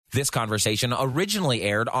This conversation originally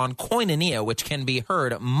aired on Koinonia, which can be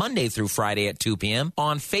heard Monday through Friday at 2 p.m.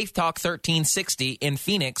 on Faith Talk 1360 in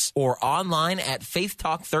Phoenix or online at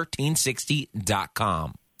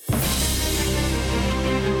faithtalk1360.com.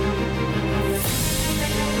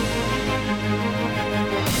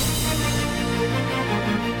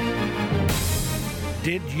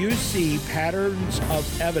 Did you see Patterns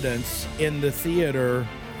of Evidence in the theater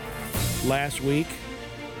last week?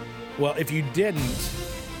 Well, if you didn't,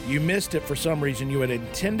 you missed it for some reason. You had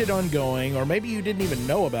intended on going, or maybe you didn't even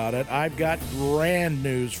know about it. I've got grand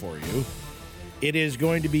news for you. It is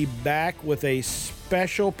going to be back with a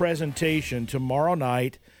special presentation tomorrow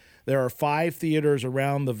night. There are 5 theaters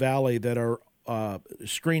around the valley that are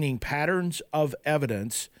screening Patterns of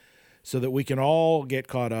Evidence so that we can all get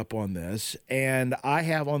caught up on this. And I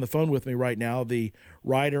have on the phone with me right now the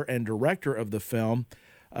writer and director of the film,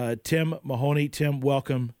 Tim Mahoney. Tim,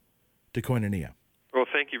 welcome to Koinonia. Well,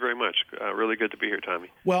 thank you very much. Really good to be here, Tommy.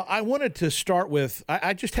 Well, I wanted to start with,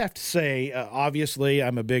 I just have to say, obviously,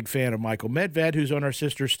 I'm a big fan of Michael Medved, who's on our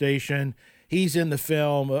sister station. He's in the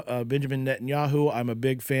film, Benjamin Netanyahu. I'm a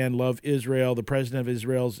big fan, love Israel. The president of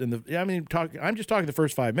Israel's in the, I'm just talking the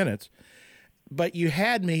first 5 minutes. But you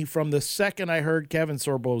had me from the second I heard Kevin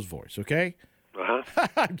Sorbo's voice, okay? Uh-huh.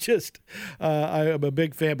 I'm a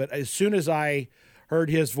big fan, but as soon as I heard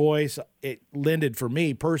his voice, it lended for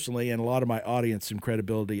me personally and a lot of my audience some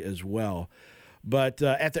credibility as well. But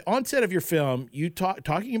at the onset of your film, you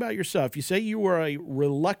talking about yourself, you say you were a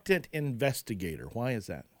reluctant investigator. Why is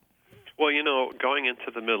that? Well, going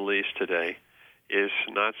into the Middle East today is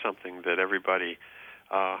not something that everybody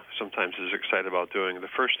sometimes is excited about doing. The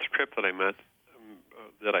first trip that I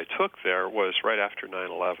took there was right after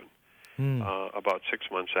 9/11, about 6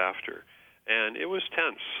 months after. And it was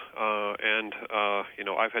tense.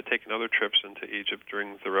 I've had taken other trips into Egypt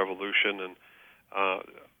during the revolution, and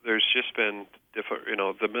there's just been different.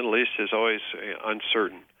 The Middle East is always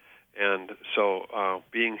uncertain, and so I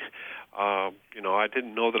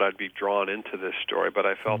didn't know that I'd be drawn into this story, but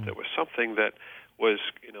I felt it was something that was,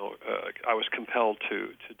 I was compelled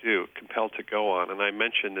to do, compelled to go on. And I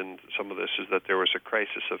mentioned in some of this is that there was a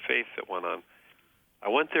crisis of faith that went on. I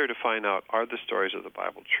went there to find out, are the stories of the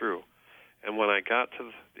Bible true? And when I got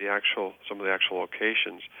to some of the actual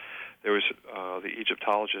locations, there was the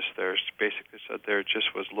Egyptologist there basically said there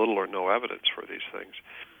just was little or no evidence for these things.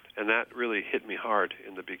 And that really hit me hard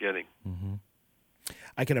in the beginning. Mm-hmm.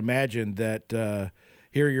 I can imagine that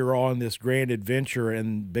here you're on this grand adventure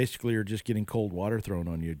and basically you're just getting cold water thrown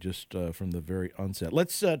on you just from the very onset.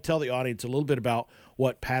 Let's tell the audience a little bit about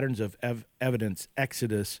what Patterns of Evidence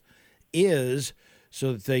Exodus is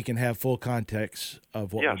so that they can have full context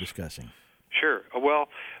of what we're discussing. Sure. Well,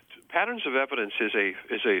 Patterns of Evidence is a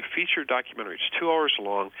feature documentary. It's 2 hours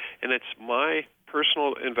long, and it's my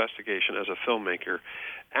personal investigation as a filmmaker,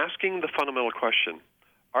 asking the fundamental question: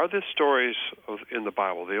 are the stories in the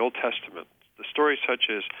Bible, the Old Testament, the stories such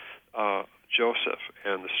as Joseph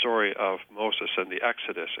and the story of Moses and the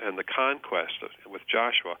Exodus and the conquest with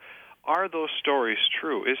Joshua, are those stories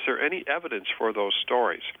true? Is there any evidence for those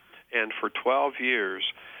stories? And for 12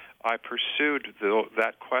 years, I pursued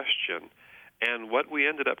that question. And what we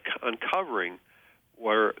ended up uncovering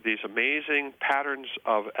were these amazing patterns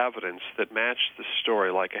of evidence that matched the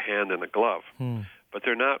story like a hand in a glove. But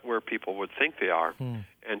they're not where people would think they are.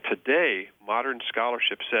 And today, modern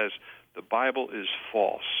scholarship says the Bible is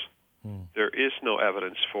false. There is no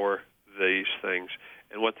evidence for these things.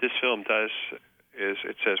 And what this film does is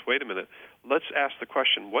it says, wait a minute, let's ask the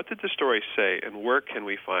question, what did the story say, and where can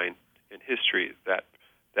we find in history that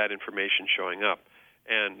information showing up?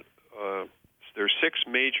 And there's 6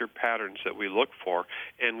 major patterns that we look for,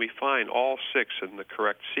 and we find all 6 in the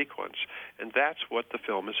correct sequence. And that's what the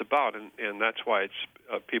film is about, and that's why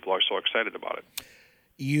people are so excited about it.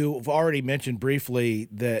 You've already mentioned briefly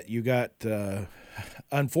that you got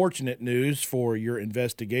unfortunate news for your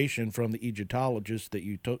investigation from the Egyptologist that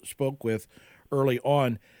you spoke with early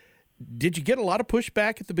on. Did you get a lot of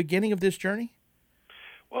pushback at the beginning of this journey?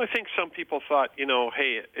 Well, I think some people thought,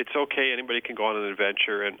 hey, it's okay, anybody can go on an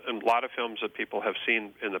adventure, and a lot of films that people have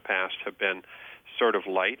seen in the past have been sort of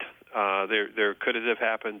light. There could it have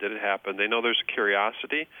happened? Did it happen? They know there's a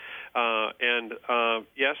curiosity, and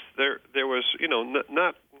yes, there was,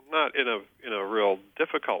 not in a real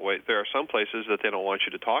difficult way. There are some places that they don't want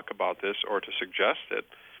you to talk about this or to suggest it.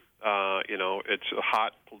 It's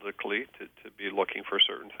hot politically to be looking for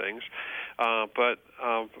certain things, but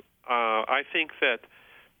I think that.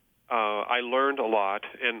 I learned a lot,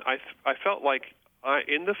 and I felt like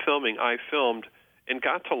in the filming I filmed and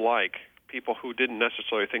got to like people who didn't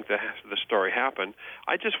necessarily think that the story happened.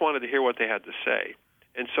 I just wanted to hear what they had to say.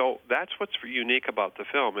 And so that's what's unique about the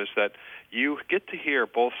film, is that you get to hear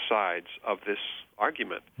both sides of this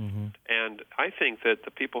argument. Mm-hmm. And I think that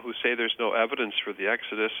the people who say there's no evidence for the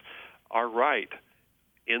Exodus are right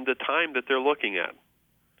in the time that they're looking at,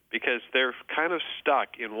 because they're kind of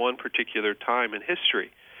stuck in one particular time in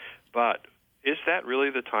history. But is that really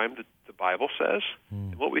the time that the Bible says?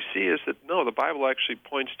 And what we see is that, no, the Bible actually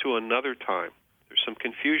points to another time. There's some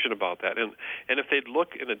confusion about that. And if they'd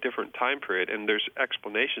look in a different time period, and there's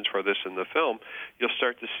explanations for this in the film, you'll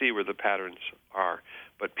start to see where the patterns are.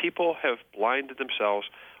 But people have blinded themselves,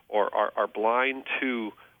 or are blind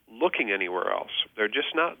to looking anywhere else. They're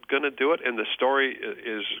just not going to do it, and the story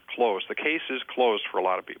is closed. The case is closed for a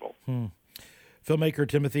lot of people. Filmmaker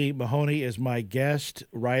Timothy Mahoney is my guest,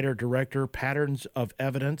 writer, director, Patterns of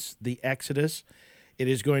Evidence, The Exodus. It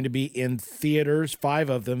is going to be in theaters, 5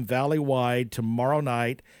 of them, valley-wide, tomorrow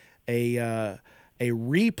night, a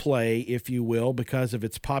replay, if you will, because of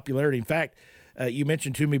its popularity. In fact, you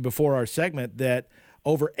mentioned to me before our segment that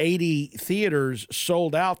over 80 theaters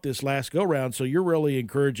sold out this last go-round, so you're really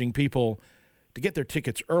encouraging people to get their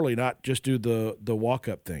tickets early, not just do the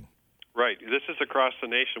walk-up thing. Right. This is across the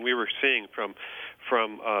nation. We were seeing from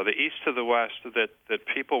the east to the west that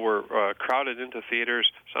people were crowded into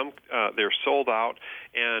theaters. Some they're sold out,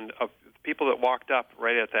 and people that walked up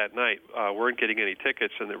right at that night weren't getting any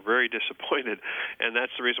tickets, and they're very disappointed. And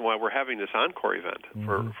that's the reason why we're having this encore event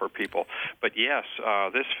for people. But yes,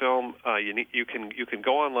 this film you can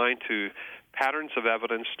go online to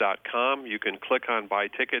patternsofevidence.com. You can click on buy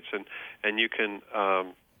tickets, and you can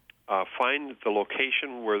find the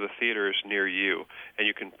location where the theater is near you, and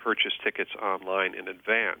you can purchase tickets online in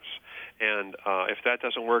advance. And if that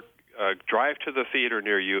doesn't work, drive to the theater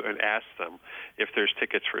near you and ask them if there's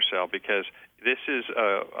tickets for sale, because this is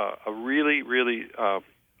a really, really.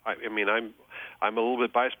 I mean, I'm a little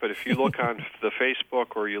bit biased, but if you look on the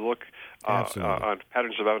Facebook, or you look on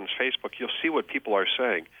Patterns of Evidence Facebook, you'll see what people are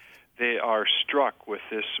saying. They are struck with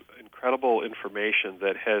this incredible information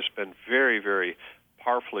that has been very, very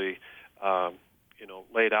powerfully,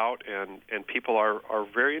 laid out, and people are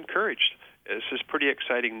very encouraged. This is pretty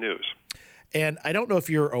exciting news. And I don't know if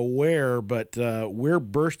you're aware, but we're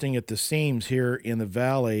bursting at the seams here in the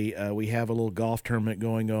Valley. We have a little golf tournament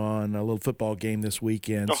going on, a little football game this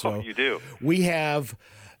weekend. Oh, so you do. We have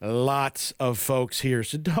lots of folks here,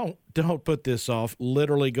 so don't put this off.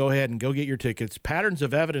 Literally, go ahead and go get your tickets.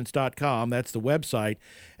 Patternsofevidence.com, that's the website,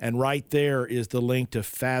 and right there is the link to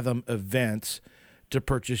Fathom Events to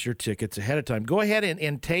purchase your tickets ahead of time. Go ahead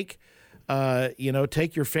and take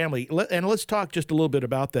your family. And let's talk just a little bit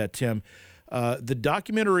about that, Tim. The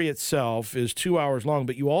documentary itself is 2 hours long,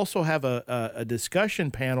 but you also have a discussion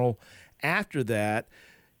panel after that.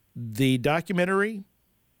 The documentary,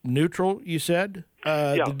 neutral, you said?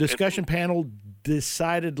 The discussion panel,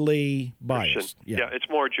 decidedly biased. Yeah, it's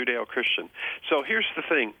more Judeo-Christian. So here's the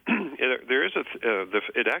thing. There is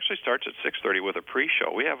it actually starts at 6:30 with a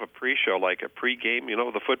pre-show. We have a pre-show, like a pre-game,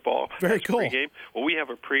 the football. Very cool. Pre-game. Well, we have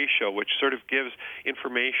a pre-show which sort of gives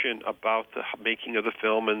information about the making of the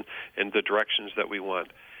film and the directions that we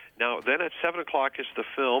want. Now, then at 7 o'clock is the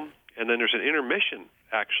film, and then there's an intermission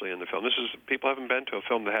actually in the film. People haven't been to a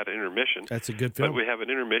film that had an intermission. That's a good film. But we have an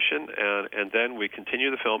intermission, and then we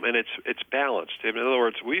continue the film, and it's balanced. In other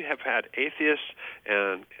words, we have had atheists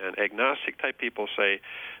and agnostic type people say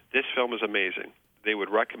this film is amazing. They would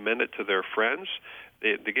recommend it to their friends.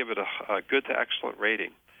 They give it a good to excellent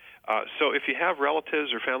rating. So if you have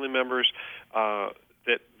relatives or family members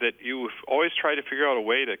that you always try to figure out a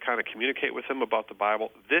way to kind of communicate with them about the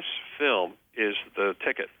Bible, this film is the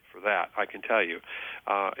ticket for that, I can tell you.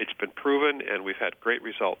 It's been proven, and we've had great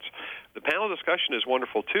results. The panel discussion is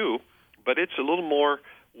wonderful, too, but it's a little more,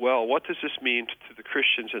 what does this mean to the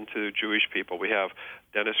Christians and to Jewish people? We have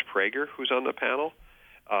Dennis Prager, who's on the panel,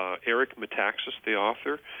 Eric Metaxas, the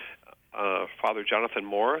author, Father Jonathan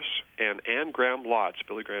Morris, and Anne Graham Lotz,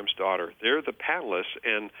 Billy Graham's daughter. They're the panelists,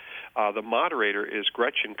 and the moderator is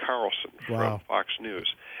Gretchen Carlson from Fox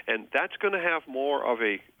News. And that's going to have more of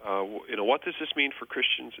a, what does this mean for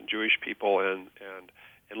Christians and Jewish people, and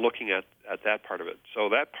looking at that part of it. So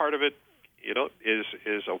that part of it, is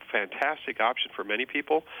a fantastic option for many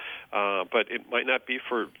people, but it might not be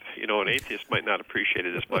for, an atheist might not appreciate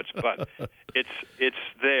it as much. But it's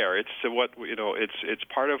there. It's it's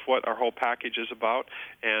part of what our whole package is about,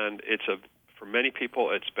 and for many people,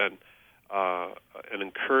 it's been an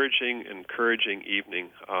encouraging evening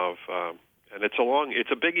of. And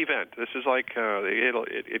it's a big event. This is like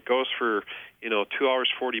it goes for 2 hours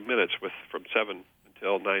 40 minutes from 7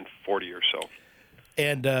 until 9:40 or so.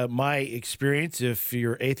 And my experience, if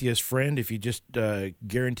your atheist friend, if you just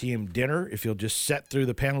guarantee him dinner, if you'll just set through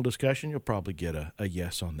the panel discussion, you'll probably get a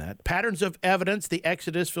yes on that. Patterns of Evidence, the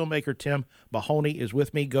Exodus filmmaker Tim Mahoney is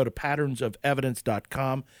with me. Go to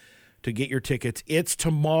patternsofevidence.com to get your tickets. It's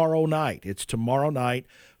tomorrow night.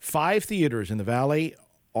 5 theaters in the Valley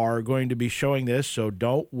are going to be showing this, so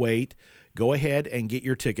don't wait. Go ahead and get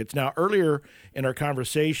your tickets. Now, earlier in our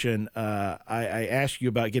conversation, I asked you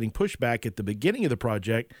about getting pushback at the beginning of the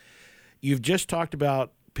project. You've just talked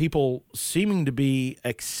about people seeming to be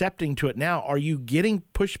accepting to it now. Are you getting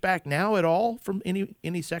pushback now at all from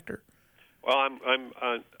any sector? Well, I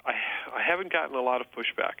haven't gotten a lot of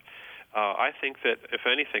pushback. I think that, if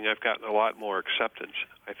anything, I've gotten a lot more acceptance.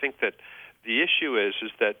 I think that the issue is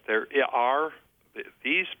that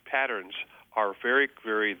these patterns are very,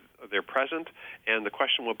 very, they're present, and the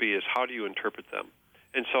question will be is how do you interpret them?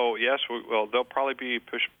 And so, yes, there'll probably be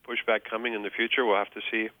pushback coming in the future. We'll have to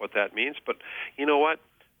see what that means. But you know what?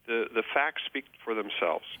 The facts speak for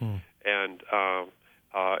themselves. And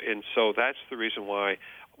so that's the reason why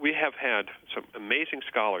we have had some amazing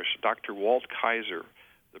scholars. Dr. Walt Kaiser,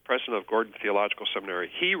 the president of Gordon Theological Seminary,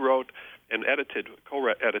 he wrote and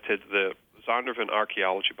co-edited the Zondervan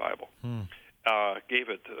Archaeology Bible. Gave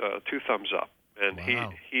it 2 thumbs up. And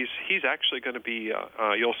wow. He's actually going to be,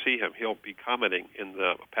 you'll see him, he'll be commenting in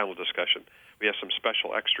the panel discussion. We have some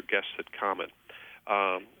special extra guests that comment.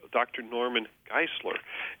 Dr. Norman Geisler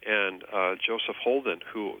and Joseph Holden,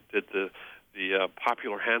 who did the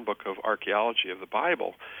popular handbook of archaeology of the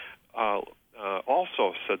Bible,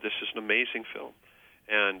 also said this is an amazing film,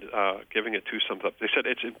 and giving it 2 thumbs up. They said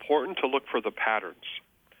it's important to look for the patterns.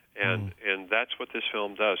 And that's what this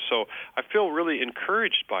film does. So I feel really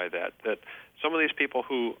encouraged by that some of these people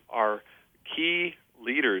who are key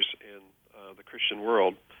leaders in the Christian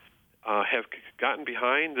world have gotten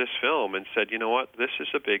behind this film and said, you know what, this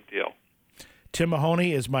is a big deal. Tim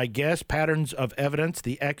Mahoney is my guest. Patterns of Evidence,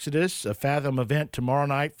 the Exodus, a Fathom event tomorrow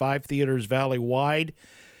night, 5 theaters valley-wide.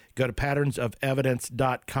 Go to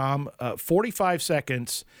patternsofevidence.com. 45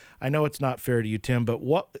 seconds. I know it's not fair to you, Tim, but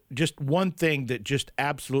just one thing that just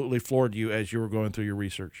absolutely floored you as you were going through your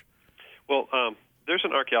research? Well, there's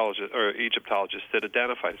an archaeologist or Egyptologist that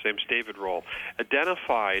identified, his name's David Roll,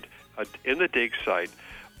 identified in the dig site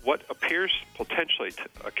what appears potentially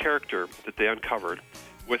a character that they uncovered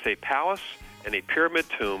with a palace and a pyramid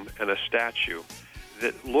tomb and a statue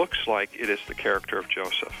that looks like it is the character of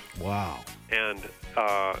Joseph. Wow. And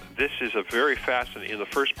this is a very fascinating. In the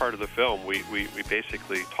first part of the film, we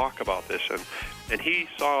basically talk about this, and he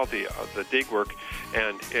saw the dig work,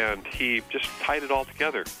 and he just tied it all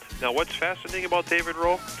together. Now, what's fascinating about David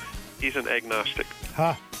Rowe? He's an agnostic.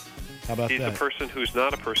 How about He's that? a person who's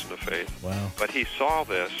not a person of faith. Wow. But he saw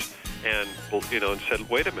this and said,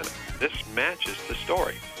 wait a minute, this matches the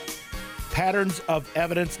story.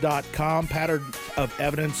 Patternsofevidence.com. Patterns of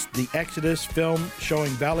Evidence, the Exodus film showing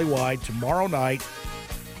valley-wide tomorrow night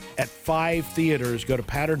at 5 theaters. Go to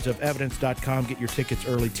patternsofevidence.com. Get your tickets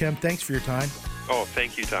early. Tim, thanks for your time. Oh,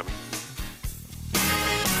 thank you, Tommy.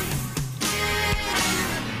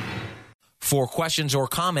 For questions or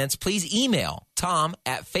comments, please email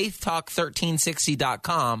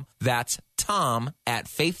tom@faithtalk1360.com. That's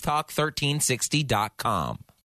tom@faithtalk1360.com.